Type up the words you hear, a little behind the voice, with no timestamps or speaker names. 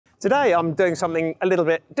Today I'm doing something a little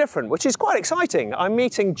bit different, which is quite exciting. I'm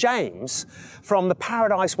meeting James from the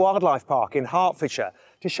Paradise Wildlife Park in Hertfordshire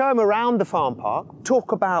to show him around the farm park,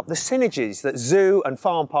 talk about the synergies that zoo and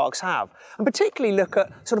farm parks have, and particularly look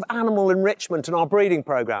at sort of animal enrichment and our breeding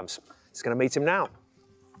programmes. Just going to meet him now.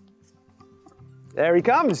 There he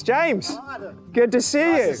comes, James. Hi, Adam. Good to see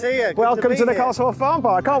you. Nice to see you. Good Welcome to the here. Cotswold Farm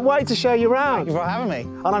Park. I can't wait to show you around. Thank you for having me.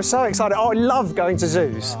 And I'm so excited. Oh, I love going to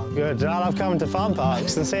zoos. Oh, good. I love coming to farm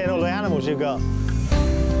parks and seeing all the animals you've got.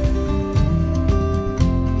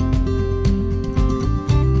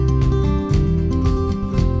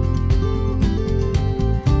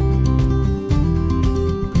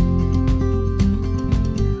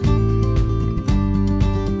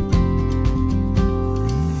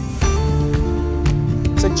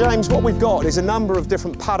 James, what we've got is a number of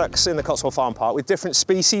different paddocks in the Cotswold Farm Park with different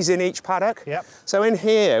species in each paddock. Yep. So in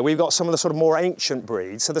here, we've got some of the sort of more ancient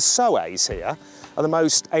breeds. So the Soays here are the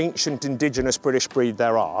most ancient indigenous British breed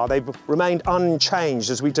there are. They've remained unchanged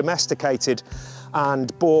as we domesticated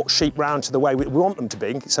and brought sheep round to the way we want them to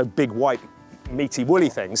be, so big, white, meaty, woolly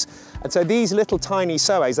things. And so these little tiny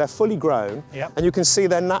Soays, they're fully grown, yep. and you can see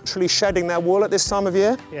they're naturally shedding their wool at this time of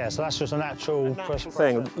year. Yeah, so that's just a natural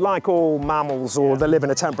thing. Like all mammals or that live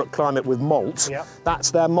in a temperate climate with molt, yep.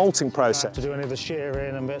 That's their molting process. Don't have to do any of the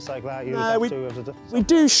shearing and bits like that. No, we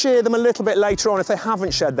do shear them a little bit later on if they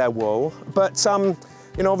haven't shed their wool, but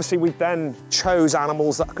you know, obviously we then chose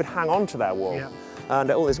animals that could hang on to their wool. Yep.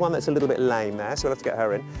 And oh, there's one that's a little bit lame there, so we'll have to get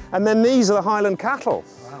her in. And then these are the Highland cattle.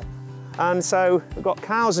 Wow. And so we've got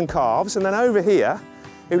cows and calves, and then over here,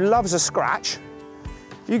 who loves a scratch,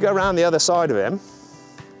 if you go around the other side of him,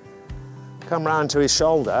 come round to his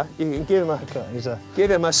shoulder, you can give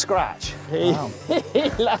him a scratch. Wow. He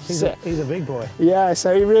loves it. He's a big boy. Yeah,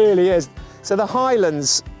 so he really is. So the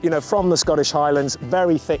Highlands, you know, from the Scottish Highlands,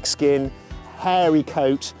 very thick skin, hairy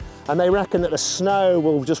coat, and they reckon that the snow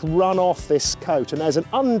will just run off this coat, and there's an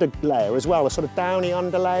underlayer as well, a sort of downy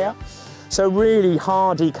underlayer. So really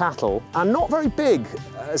hardy cattle, and not very big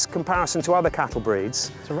as comparison to other cattle breeds.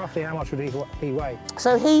 So roughly how much would he weigh?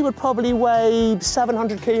 So he would probably weigh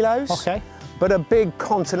 700 kilos. Okay. But a big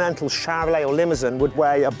continental Charolais or Limousin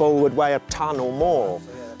a bull would weigh a ton or more.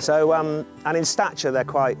 So, and in stature they're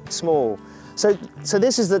quite small. So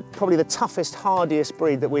this is probably the toughest, hardiest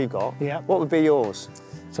breed that we've got. Yeah. What would be yours?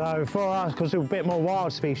 So for us, because we're a bit more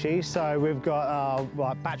wild species, so we've got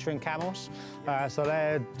like Bactarian Camels. So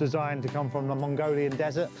they're designed to come from the Mongolian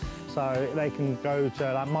desert. So they can go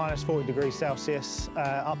to like minus 40 degrees Celsius,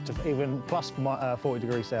 up to even plus 40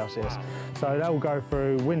 degrees Celsius. Wow. So they'll go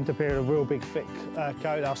through winter period, a real big thick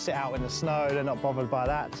coat. They'll sit out in the snow, they're not bothered by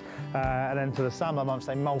that. And then to the summer months,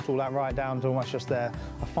 they molt all that right down to almost just a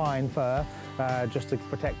fine fur, just to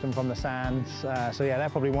protect them from the sand. So yeah, they're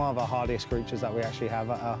probably one of our hardiest creatures that we actually have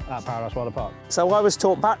at Paradise Wildlife Park. So I was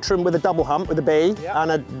taught Bactarian with a double hump with a B, yep.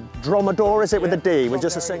 And a Dromedar, is it, with a D, with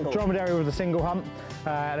just a single? Dromedary with a single hump,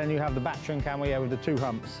 and then you have the Bactarian Camel, yeah, with the two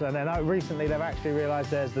humps. And then recently they've actually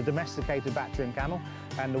realised there's the domesticated Bactarian Camel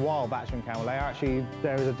and the wild Bactarian Camel.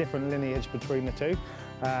 There is a different lineage between the two.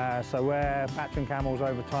 So where Bactarian Camels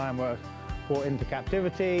over time were brought into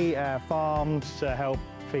captivity, farmed to help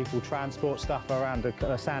people transport stuff around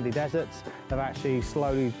the sandy deserts, they've actually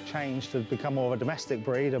slowly changed to become more of a domestic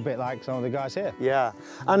breed, a bit like some of the guys here. Yeah,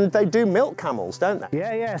 and they do milk camels, don't they?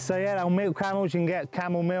 Yeah, so yeah, they'll milk camels. You can get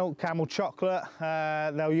camel milk, camel chocolate.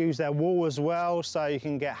 They'll use their wool as well, so you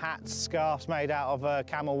can get hats, scarves made out of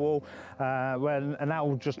camel wool, and that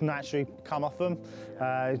will just naturally come off them.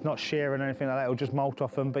 It's not shearing or anything like that, it'll just molt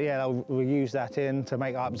off them, but yeah, we'll use that in to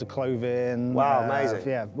make items of clothing. Wow, amazing.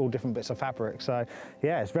 Yeah, all different bits of fabric. So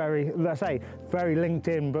yeah, it's very, let's say, very linked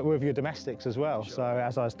in, but with your domestics as well.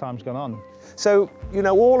 Sure. So as time's gone on. So, you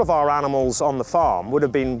know, all of our animals on the farm would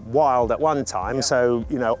have been wild at one time. Yeah. So,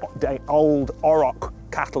 you know, old auroch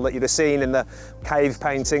cattle that you'd have seen in the cave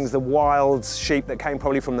paintings, the wild sheep that came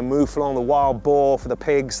probably from the mouflon, the wild boar for the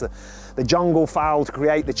pigs, the jungle fowl to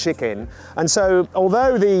create the chicken. And so,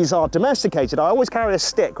 although these are domesticated, I always carry a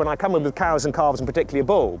stick when I come in with cows and calves, and particularly a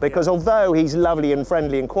bull, because although he's lovely and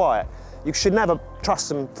friendly and quiet, you should never trust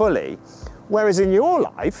them fully. Whereas in your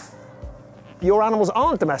life, your animals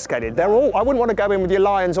aren't domesticated. They're all, I wouldn't want to go in with your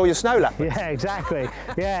lions or your snow leopards. Yeah, exactly.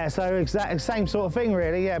 Yeah, so same sort of thing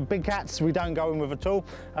really. Yeah, big cats we don't go in with at all.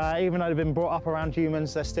 Even though they've been brought up around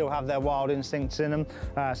humans, they still have their wild instincts in them.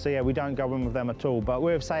 So yeah, we don't go in with them at all. But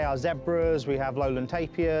with, say, our zebras, we have lowland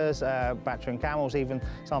tapirs, Bactarian camels, even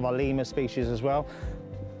some of our lemur species as well.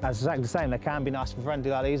 That's exactly the same. They can be nice and friendly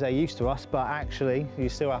like these, they're used to us, but actually you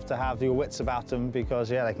still have to have your wits about them because,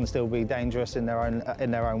 yeah, they can still be dangerous in their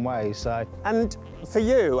own ways. So. And for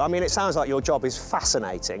you, I mean, it sounds like your job is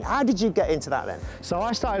fascinating. How did you get into that then? So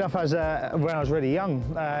I started off as when I was really young.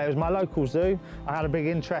 It was my local zoo. I had a big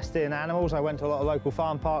interest in animals. I went to a lot of local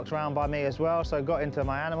farm parks around by me as well, so I got into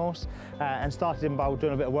my animals and started in by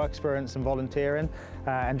doing a bit of work experience and volunteering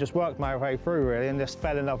and just worked my way through really and just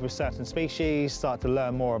fell in love with certain species, started to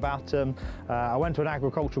learn more about them. I went to an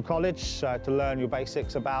agricultural college to learn your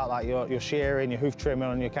basics about like your shearing, your hoof trimming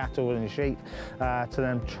on your cattle and your sheep, to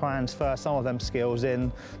then transfer some of them skills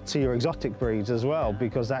in to your exotic breeds as well,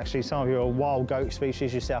 because actually some of your wild goat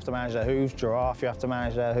species you still have to manage their hooves, giraffe you have to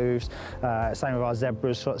manage their hooves, same with our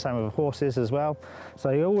zebras, same with horses as well. So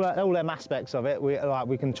all them aspects of it,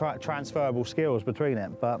 we can try transferable skills between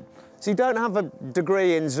it. But so you don't have a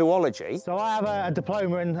degree in zoology? So I have a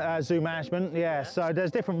diploma in zoo management, yeah. So there's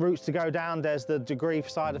different routes to go down. There's the degree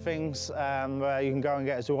side of things, where you can go and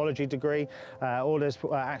get a zoology degree, or there's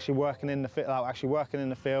actually working in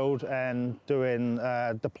the field and doing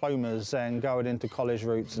diplomas and going into college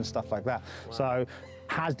routes and stuff like that. Wow. So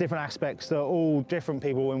has different aspects that all different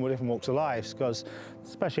people in different walks of life, because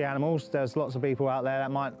especially animals, there's lots of people out there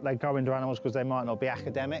that they go into animals because they might not be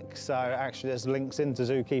academic, so actually there's links into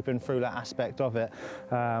zookeeping through that aspect of it.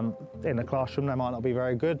 In the classroom they might not be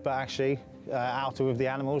very good, but actually out with the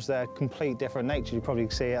animals they're complete different nature. You probably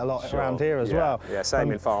see it a lot around here as well. Yeah,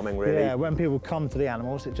 same in farming really. Yeah, when people come to the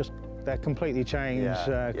animals they're completely changed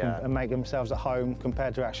and make themselves at home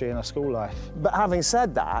compared to actually in a school life. But having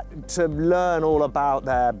said that, to learn all about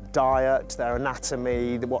their diet, their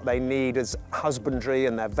anatomy, what they need as husbandry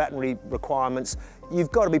and their veterinary requirements,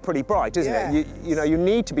 you've got to be pretty bright, isn't it? You know, you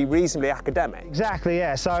need to be reasonably academic. Exactly,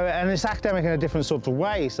 yeah. So, and it's academic in a different sort of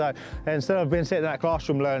way. So instead of being sitting in that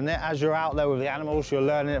classroom learning it, as you're out there with the animals, you're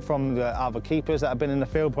learning it from the other keepers that have been in the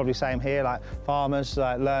field, probably same here, like farmers,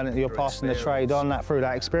 like learning, you're passing the trade on that through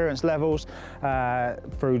that experience levels,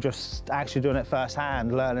 through just actually doing it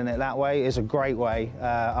firsthand, learning it that way is a great way,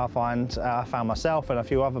 I found myself and a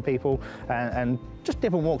few other people, and just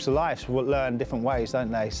different walks of life will learn different ways,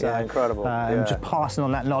 don't they? So, yeah, incredible. And just passing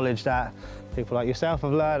on that knowledge that people like yourself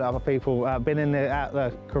have learned, other people been in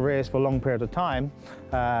their careers for a long period of time,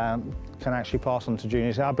 can actually pass on to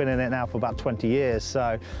juniors. I've been in it now for about 20 years,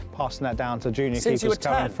 so passing that down to junior Since keepers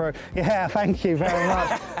coming through. Yeah, thank you very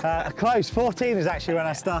much. Close, 14 is actually when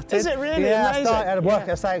I started. Is it really? Yeah, amazing.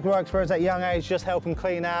 I started work experience at a young age, just helping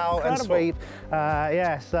clean out and sweep.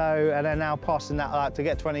 Yeah, so, and then now passing that, to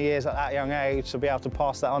get 20 years at that young age, to be able to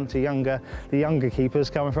pass that on to the younger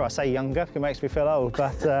keepers coming through. I say younger, it makes me feel old,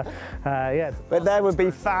 but yeah. But there would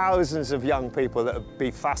be thousands of young people that would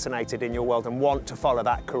be fascinated in your world and want to follow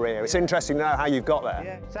that career. It's interesting to know how you've got there.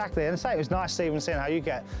 Yeah, exactly. And it was nice even seeing how you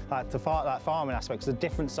get to farming aspects, the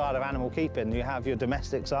different side of animal keeping. You have your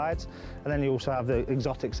domestic sides, and then you also have the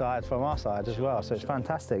exotic side from our side as well. So it's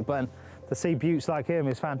fantastic. But to see beauts like him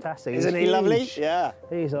is fantastic. Isn't he lovely? Yeah.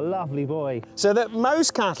 He's a lovely boy. So that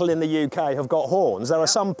most cattle in the UK have got horns. There are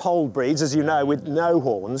some polled breeds, as you know, with no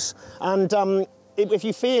horns. And if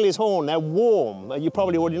you feel his horn, they're warm, you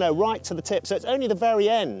probably already know, right to the tip. So it's only the very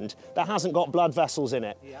end that hasn't got blood vessels in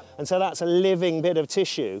it. Yep. And so that's a living bit of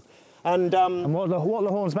tissue. And what the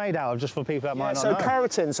horn's made out of, just for people that might not know? So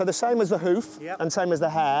keratin, so the same as the hoof, and same as the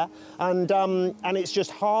hair, and it's just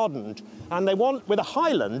hardened. And they want, with a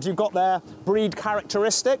Highland, you've got their breed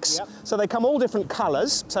characteristics. Yep. So they come all different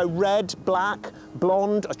colours, so red, black,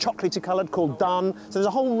 blonde, a chocolatey coloured called dun. So there's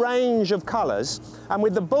a whole range of colours. And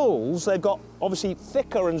with the bulls, they've got obviously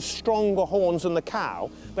thicker and stronger horns than the cow,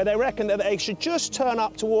 but they reckon that they should just turn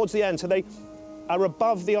up towards the end, so they are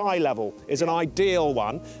above the eye level is an ideal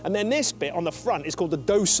one. And then this bit on the front is called the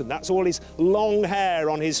doson. That's all his long hair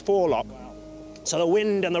on his forelock. So the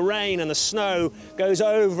wind and the rain and the snow goes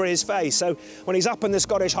over his face. So when he's up in the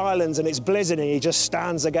Scottish Highlands and it's blizzarding, he just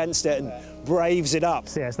stands against it and braves it up.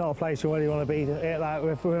 Yeah, it's not a place you really want to be like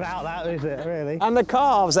without that, is it, really? And the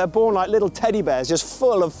calves, they're born like little teddy bears, just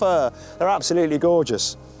full of fur. They're absolutely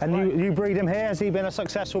gorgeous. And you breed him here? Has he been a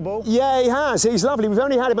successful bull? Yeah, he has. He's lovely. We've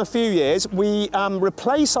only had him a few years. We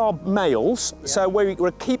replace our males, so we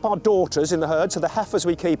keep our daughters in the herd, so the heifers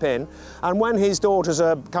we keep in. And when his daughters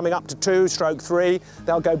are coming up to 2/3,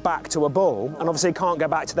 they'll go back to a bull, and obviously can't go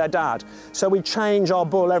back to their dad. So we change our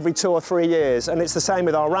bull every 2 or 3 years, and it's the same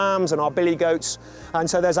with our rams and our billy goats, and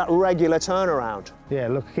so there's that regular turnaround. Yeah,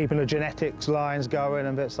 look, keeping the genetics lines going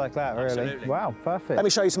and bits like that, really. Absolutely. Wow, perfect. Let me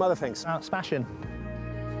show you some other things. Smashing.